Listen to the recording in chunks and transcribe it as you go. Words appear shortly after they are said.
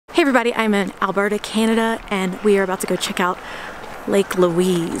Hey everybody, I'm in Alberta, Canada, and we are about to go check out Lake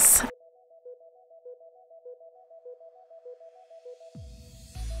Louise.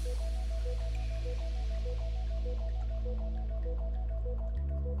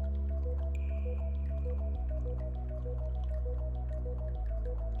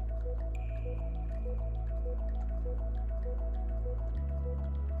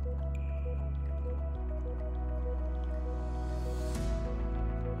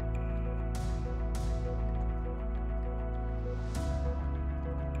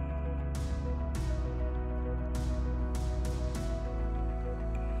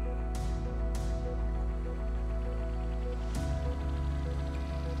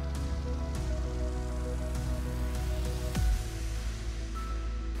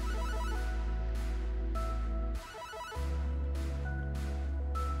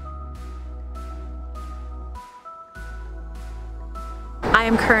 I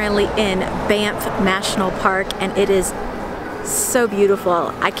am currently in Banff National Park and it is so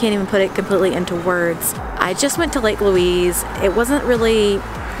beautiful. I can't even put it completely into words. I just went to Lake Louise. It wasn't really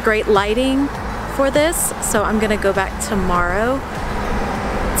great lighting for this, so I'm gonna go back tomorrow.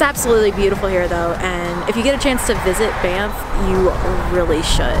 It's absolutely beautiful here though, and if you get a chance to visit Banff, you really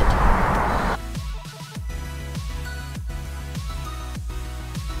should.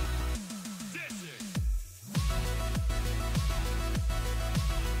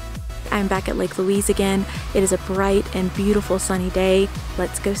 I'm back at Lake Louise again. It is a bright and beautiful sunny day.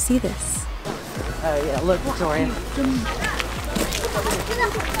 Let's go see this. Oh yeah, look, Victoria.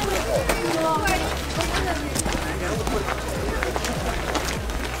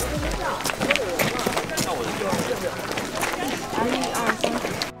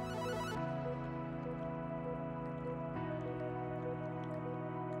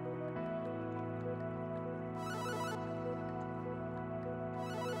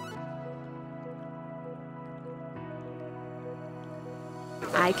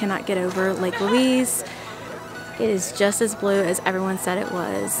 I cannot get over Lake Louise. It is just as blue as everyone said it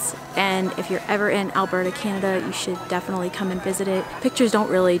was. And if you're ever in Alberta, Canada, you should definitely come and visit it. Pictures don't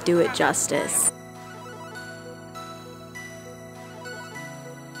really do it justice.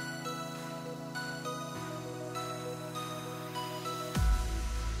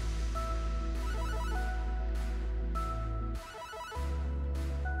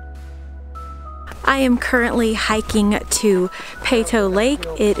 I am currently hiking to Peyto Lake.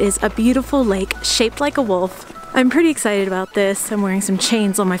 It is a beautiful lake shaped like a wolf. I'm pretty excited about this. I'm wearing some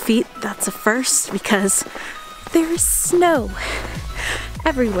chains on my feet. That's a first because there's snow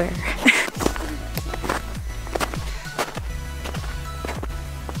everywhere.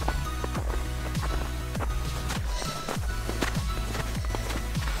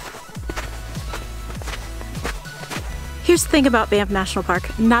 Here's the thing about Banff National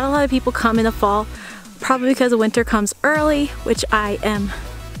Park. Not a lot of people come in the fall, probably because the winter comes early, which I am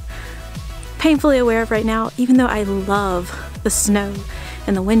painfully aware of right now, even though I love the snow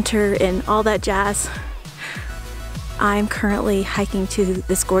and the winter and all that jazz. I'm currently hiking to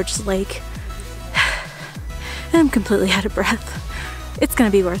this gorgeous lake and I'm completely out of breath. It's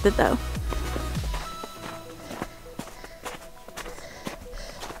gonna be worth it though.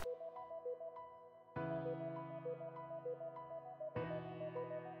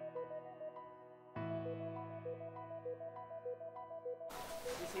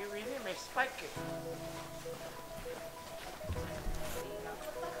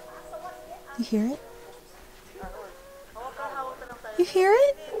 You hear it? You hear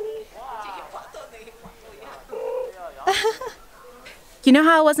it? You know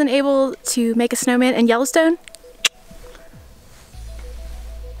how I wasn't able to make a snowman in Yellowstone?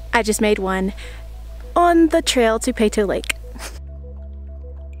 I just made one on the trail to Peyto Lake.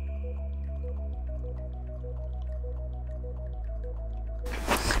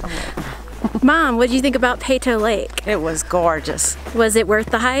 Mom, what did you think about Peyto Lake? It was gorgeous. Was it worth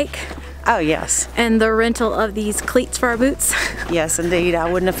the hike? Oh yes. And the rental of these cleats for our boots? Yes indeed,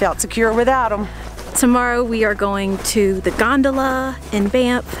 I wouldn't have felt secure without them. Tomorrow we are going to the gondola in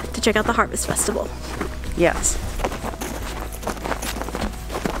Banff to check out the Harvest Festival. Yes.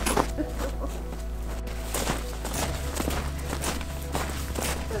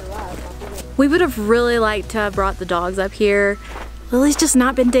 We would have really liked to have brought the dogs up here. Lily's just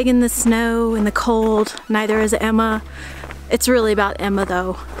not been digging the snow and the cold, neither has Emma. It's really about Emma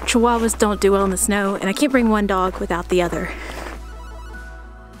though. Chihuahuas don't do well in the snow and I can't bring one dog without the other.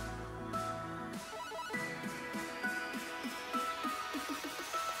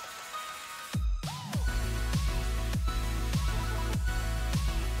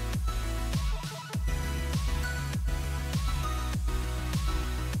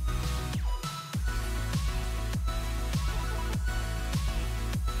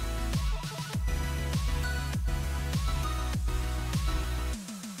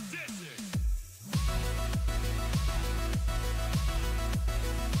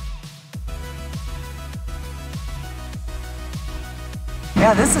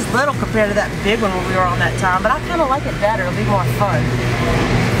 Yeah, this is little compared to that big one when we were on that time, but I kind of like it better. It'll be more fun.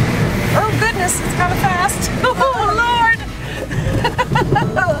 Oh goodness, it's kind of fast. Oh Lord!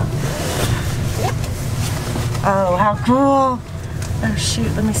 Oh, how cool! Oh shoot,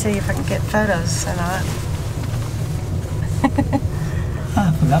 let me see if I can get photos or not.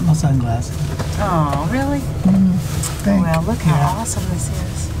 I forgot my sunglasses. Oh, really? Well, look how awesome this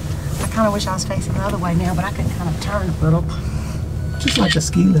is. I kind of wish I was facing the other way now, but I can kind of turn a little. Just like a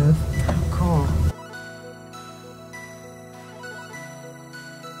ski lift. Oh, cool.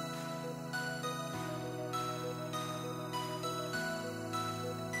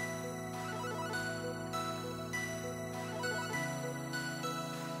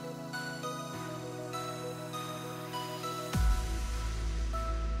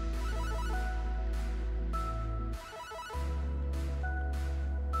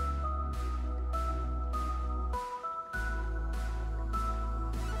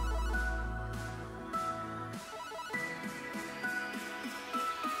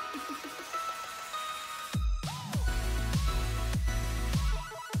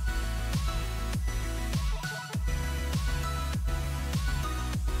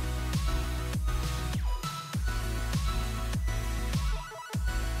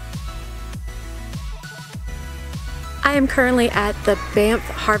 I am currently at the Banff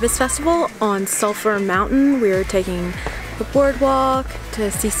Harvest Festival on Sulphur Mountain. We are taking the boardwalk to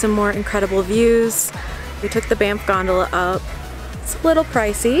see some more incredible views. We took the Banff gondola up. It's a little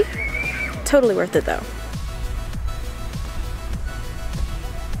pricey. Totally worth it though.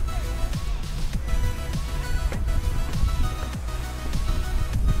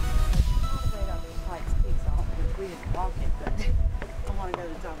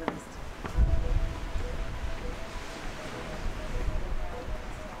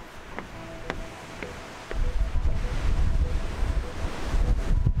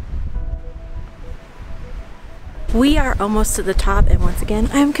 We are almost to the top, and once again,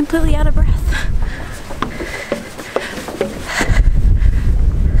 I am completely out of breath.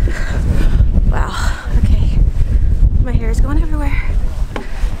 Wow, okay. My hair is going everywhere.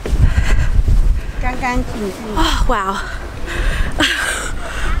 Oh, wow.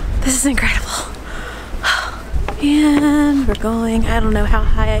 This is incredible. And we're going, I don't know how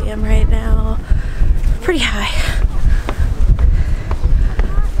high I am right now. Pretty high.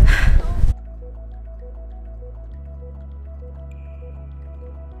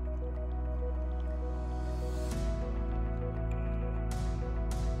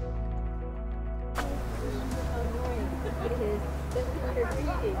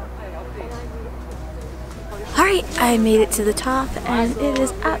 Alright, I made it to the top and it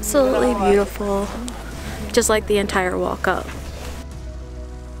is absolutely beautiful, just like the entire walk up.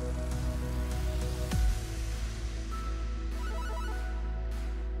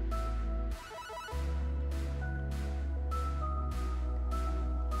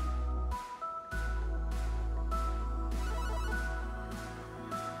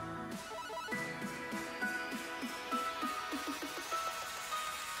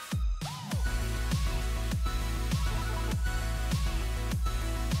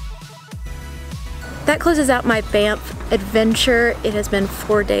 That closes out my Banff adventure. It has been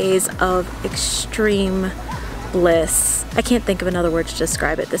 4 days of extreme bliss. I can't think of another word to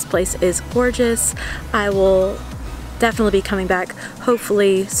describe it. This place is gorgeous. I will definitely be coming back,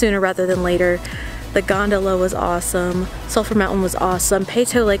 hopefully sooner rather than later. The gondola was awesome. Sulphur Mountain was awesome.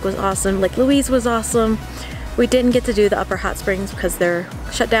 Peyto Lake was awesome. Lake Louise was awesome. We didn't get to do the upper hot springs because they're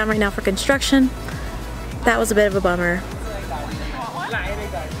shut down right now for construction. That was a bit of a bummer.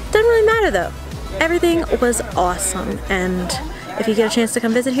 Doesn't really matter though. Everything was awesome, and if you get a chance to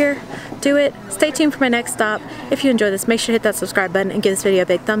come visit here, do it. Stay tuned for my next stop. If you enjoy this, make sure to hit that subscribe button and give this video a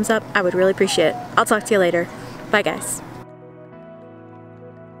big thumbs up. I would really appreciate it. I'll talk to you later. Bye guys.